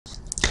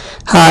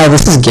Hi,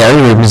 this is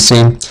Gary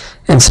Rubinstein,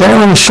 and today I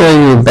want to show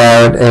you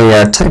about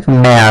a type of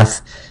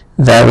math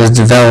that was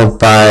developed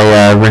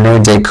by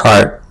Rene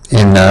Descartes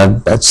in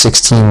about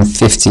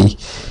 1650,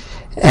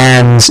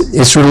 and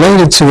it's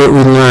related to what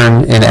we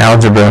learn in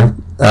algebra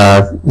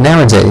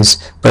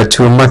nowadays, but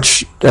to a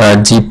much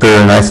deeper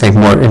and I think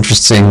more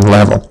interesting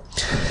level.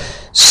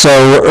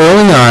 So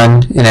early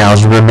on in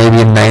algebra, maybe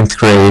in 9th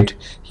grade,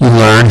 you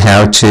learn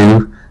how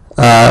to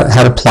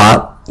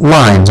plot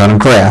lines on a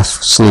graph,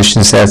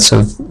 solution sets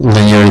of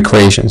linear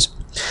equations.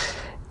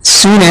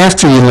 Soon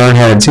after you learn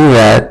how to do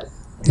that,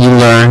 you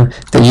learn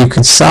that you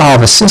could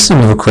solve a system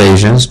of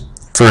equations.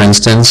 For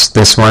instance,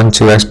 this one,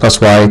 2x plus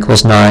y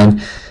equals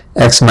 9,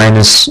 x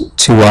minus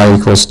 2y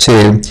equals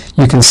 2.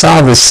 You can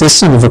solve this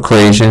system of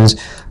equations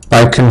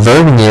by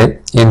converting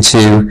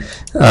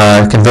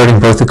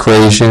both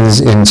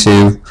equations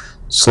into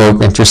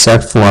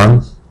slope-intercept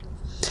form,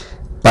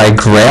 by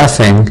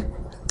graphing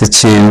the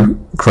two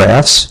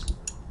graphs,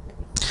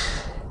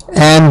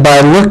 and by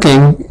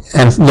looking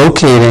and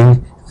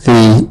locating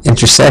the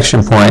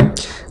intersection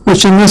point,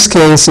 which in this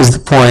case is the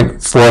point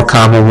 4,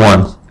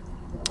 1.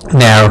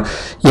 Now,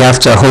 you have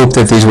to hope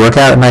that these work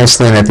out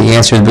nicely and that the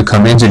answers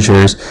become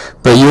integers,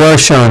 but you are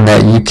shown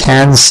that you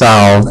can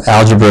solve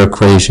algebra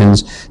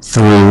equations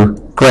through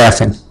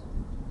graphing.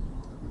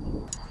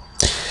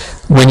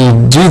 When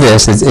you do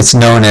this, it's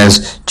known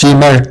as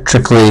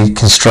geometrically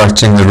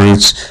constructing the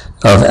roots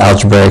of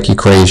algebraic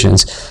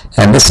equations.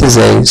 And this is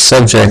a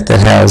subject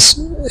that has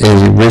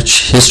a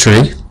rich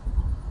history.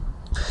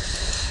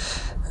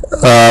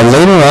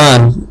 Later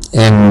on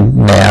in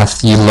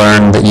math, you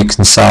learn that you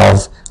can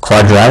solve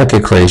quadratic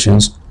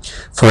equations.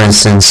 For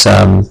instance,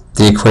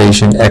 the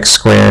equation x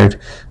squared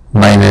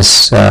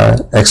minus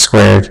x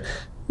squared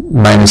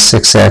minus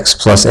 6x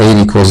plus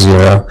 8 equals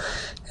 0.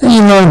 And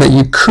you learn that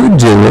you could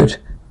do it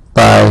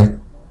by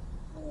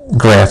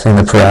graphing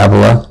the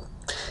parabola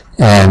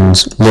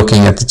and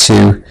looking at the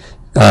two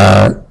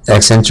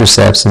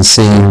x-intercepts and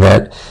seeing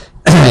that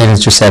it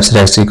intercepts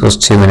at x equals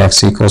 2 and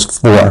x equals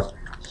 4.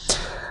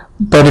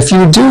 But if you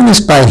were doing this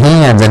by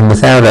hand and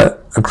without a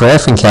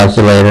graphing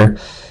calculator,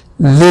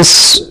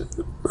 this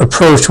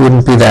approach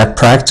wouldn't be that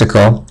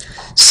practical,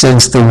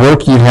 since the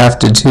work you'd have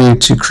to do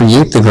to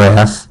create the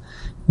graph,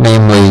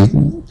 namely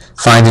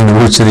finding the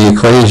roots of the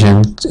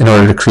equation in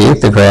order to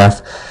create the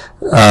graph,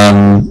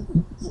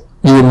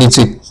 you would need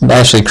to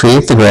actually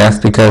create the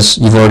graph because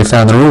you've already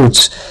found the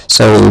roots,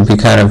 so it would be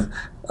kind of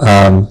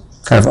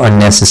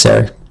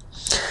unnecessary.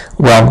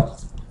 Well,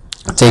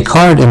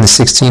 Descartes in the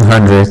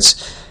 1600s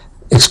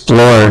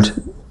explored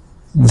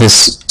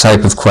this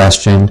type of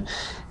question,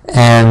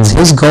 and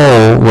his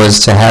goal was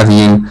to have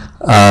you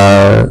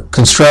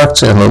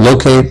construct and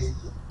locate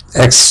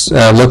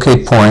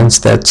points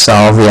that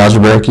solve the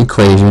algebraic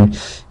equation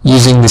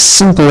using the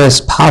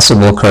simplest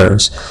possible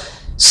curves.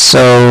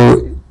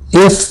 So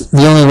if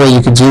the only way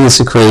you could do this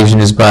equation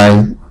is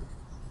by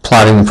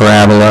plotting the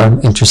parabola,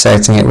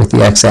 intersecting it with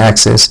the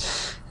x-axis,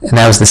 and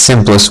that was the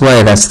simplest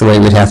way, that's the way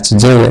we'd have to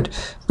do it.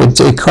 But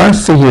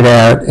Descartes figured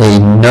out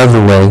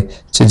another way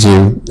to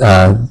do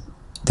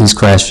these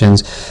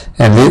questions,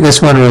 and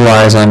this one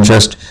relies on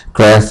just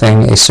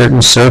graphing a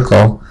certain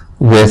circle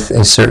with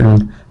a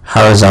certain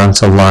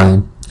horizontal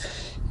line.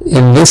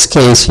 In this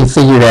case, he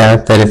figured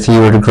out that if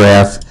you were to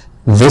graph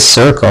this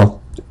circle,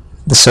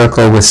 the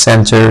circle with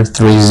center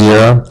 3,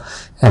 0,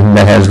 and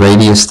that has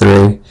radius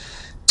 3,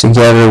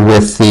 together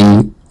with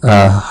the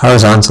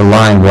horizontal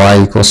line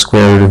y equals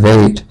square root of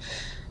 8.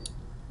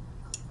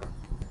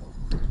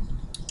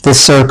 This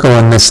circle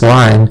and this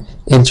line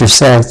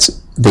intersect.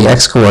 The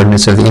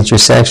x-coordinates of the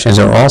intersections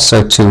are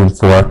also 2 and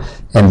 4,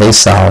 and they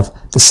solve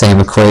the same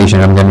equation.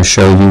 I'm going to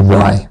show you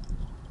why.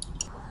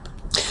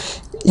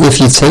 If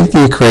you take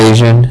the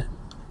equation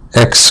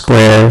x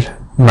squared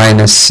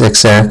minus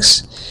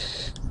 6x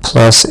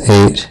plus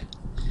 8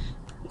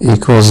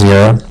 equals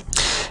 0,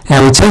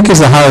 and we take as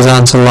the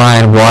horizontal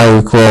line y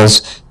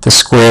equals the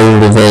square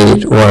root of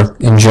 8, or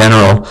in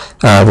general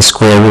the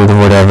square root of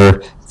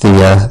whatever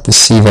the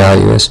c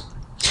value is.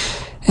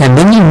 And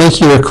then you make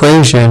your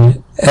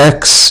equation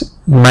x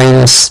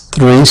minus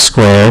 3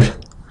 squared,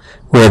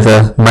 where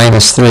the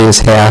minus 3 is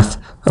half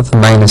of the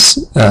minus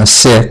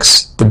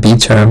 6, the b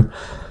term,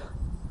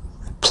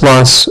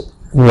 plus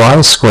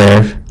y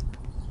squared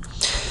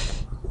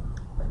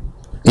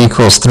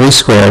equals 3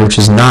 squared, which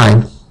is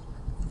 9.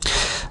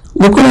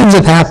 Look what ends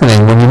up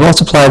happening. When you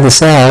multiply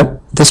this out,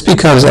 this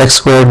becomes x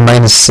squared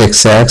minus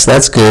 6x.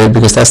 That's good,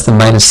 because that's the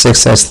minus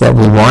 6x that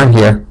we want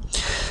here.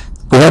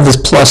 We have this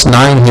plus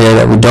 9 here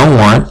that we don't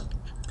want,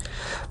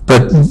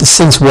 but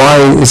since y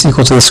is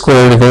equal to the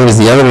square root of 8 is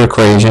the other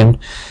equation,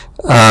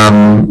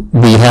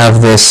 we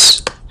have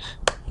this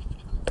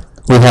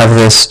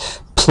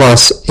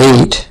plus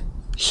 8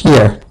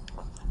 here.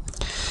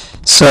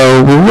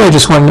 So we really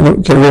just want to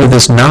get rid of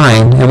this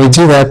 9, and we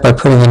do that by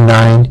putting a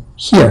 9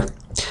 here.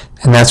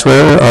 And that's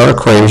where our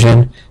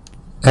equation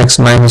x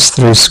minus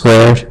 3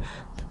 squared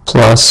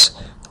plus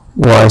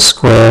y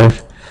squared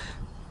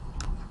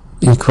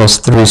equals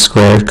 3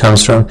 squared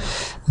comes from.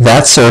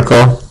 That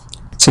circle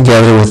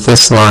together with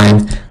this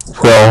line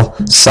will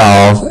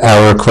solve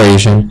our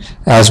equation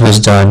as was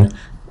done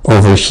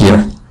over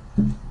here.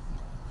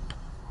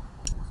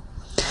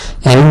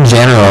 And in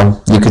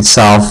general, you could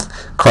solve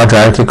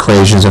quadratic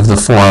equations of the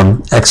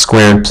form x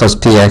squared plus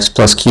px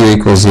plus q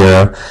equals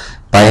 0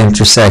 by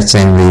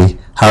intersecting the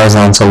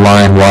horizontal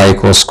line y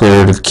equals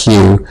square root of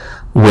q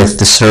with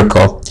the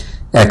circle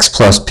x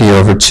plus p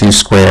over 2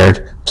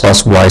 squared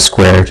plus y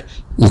squared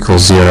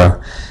equals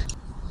 0.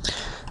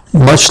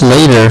 Much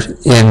later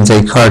in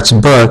Descartes'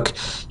 book,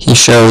 he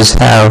shows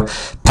how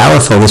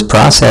powerful this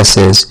process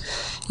is.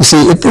 You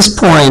see, at this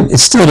point, it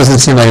still doesn't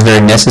seem like a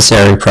very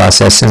necessary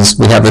process since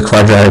we have the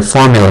quadratic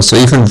formula. So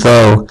even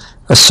though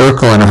a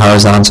circle in a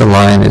horizontal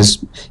line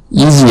is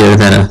easier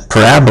than a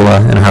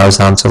parabola in a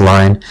horizontal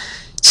line,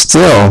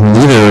 still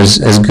neither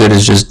is as good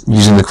as just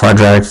using the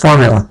quadratic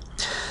formula.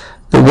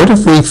 But what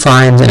if we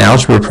find an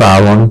algebra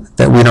problem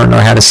that we don't know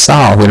how to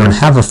solve? We don't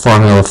have a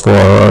formula for,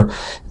 or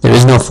there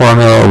is no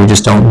formula, or we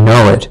just don't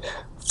know it.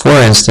 For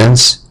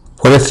instance,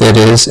 what if it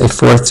is a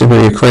fourth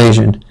degree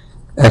equation,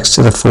 x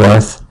to the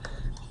fourth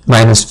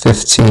minus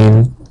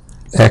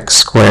 15x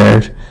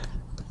squared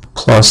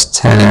plus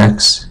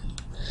 10x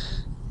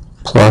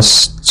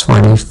plus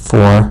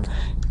 24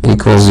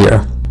 equals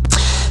 0.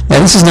 Now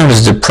this is known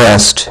as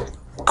depressed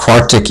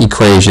quartic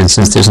equation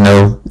since there's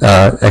no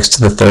x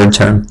to the third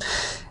term.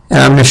 And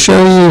I'm going to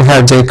show you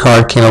how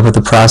Descartes came up with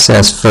the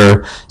process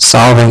for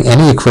solving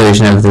any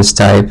equation of this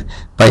type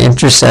by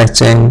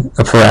intersecting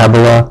a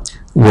parabola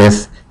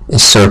with a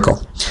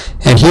circle.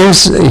 And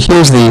here's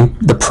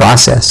the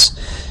process.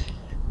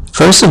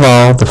 First of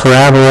all, the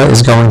parabola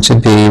is going to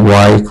be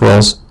y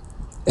equals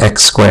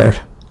x squared.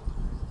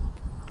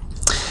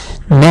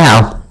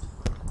 Now,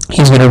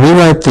 he's going to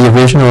rewrite the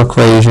original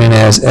equation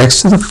as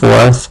x to the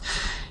fourth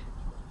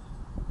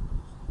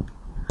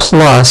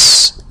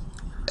plus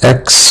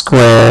x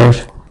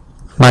squared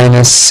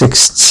minus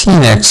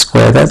 16x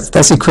squared.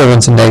 That's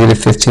equivalent to negative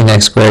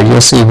 15x squared.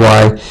 You'll see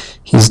why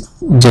he's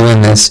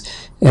doing this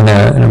in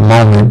a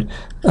moment.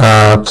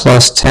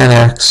 Plus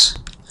 10x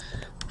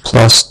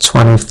plus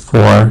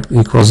 24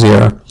 equals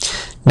 0.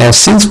 Now,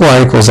 since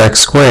y equals x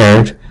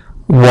squared,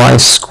 y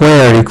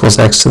squared equals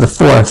x to the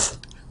fourth.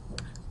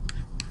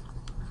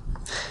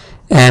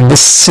 And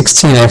this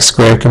 16x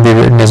squared can be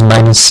written as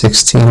minus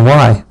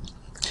 16y.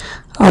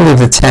 I'll leave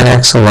the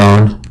 10x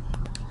alone,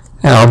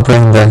 and I'll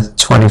bring the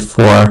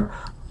 24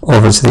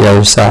 over to the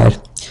other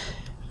side.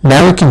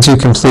 Now we can do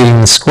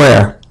completing the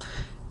square.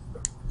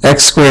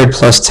 X squared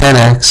plus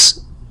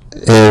 10x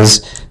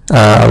is,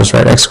 I was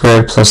right, x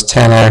squared plus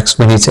 10x,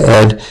 we need to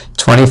add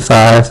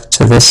 25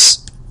 to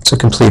this to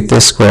complete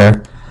this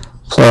square,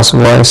 plus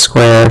y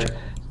squared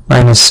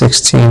minus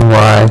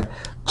 16y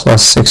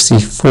plus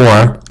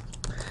 64.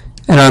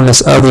 And on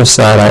this other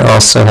side, I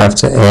also have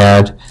to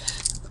add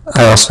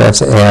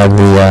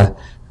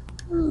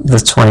the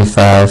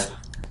 25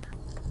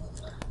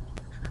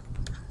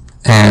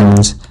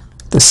 and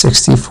the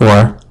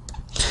 64.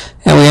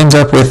 And we end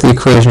up with the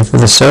equation for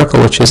the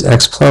circle, which is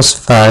x plus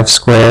 5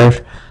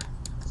 squared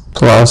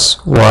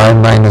plus y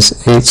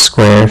minus 8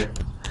 squared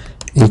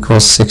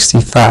equals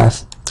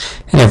 65.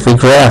 And if we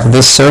graph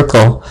this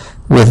circle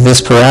with this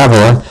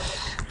parabola,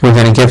 we're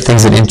going to get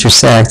things that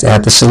intersect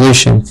at the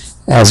solution,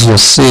 as you'll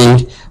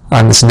see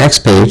on this next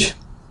page.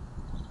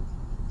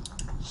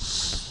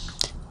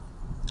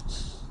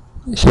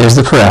 Here's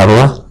the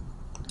parabola,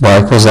 y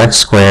equals x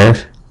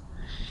squared.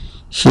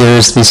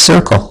 Here's the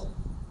circle.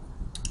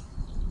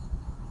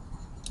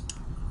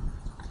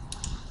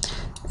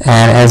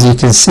 And as you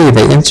can see,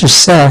 they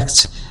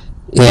intersect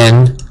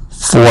in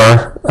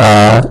four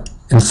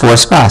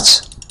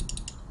spots.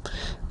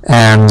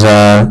 And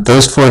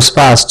those 4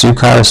 spots do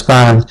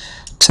correspond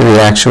to the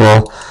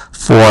actual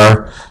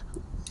 4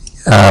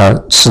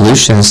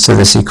 solutions to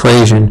this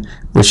equation,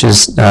 which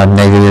is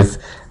negative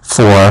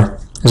 4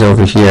 is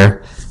over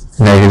here,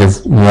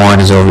 negative 1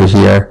 is over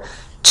here,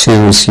 2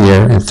 is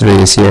here, and 3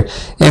 is here.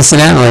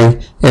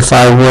 Incidentally, if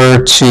I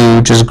were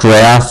to just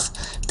graph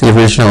the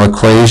original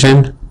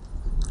equation,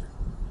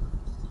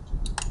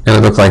 it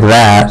would look like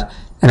that.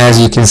 And as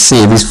you can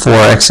see, these 4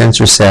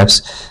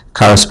 x-intercepts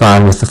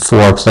correspond with the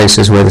 4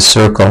 places where the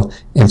circle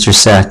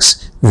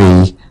intersects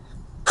the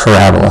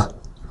parabola.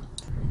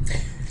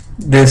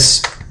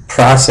 This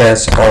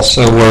process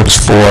also works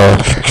for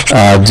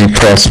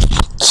depressed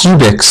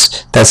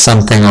cubics. That's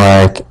something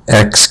like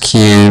x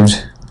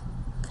cubed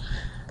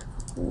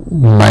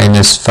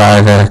minus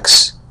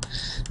 5x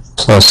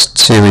plus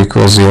 2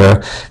 equals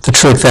 0. The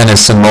trick then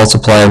is to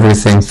multiply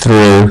everything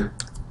through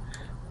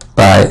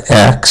by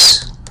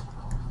x,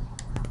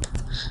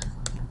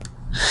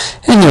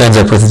 and you end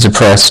up with a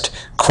depressed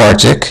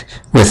quartic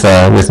with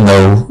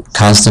no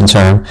constant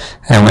term.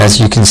 And as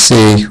you can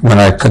see, when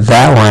I put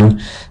that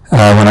one,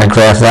 when I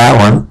graph that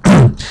one,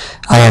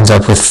 I end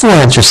up with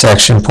 4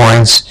 intersection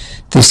points.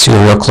 These two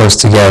are real close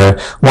together.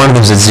 One of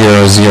them is at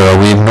 0, 0.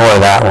 We ignore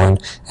that one,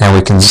 and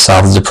we can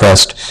solve the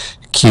depressed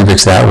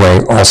cubics that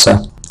way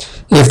also.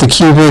 If the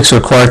cubics or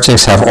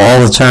quartics have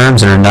all the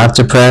terms and are not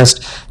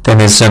depressed, then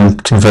there's some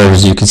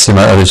conversions. You can see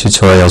my other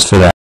tutorials for that.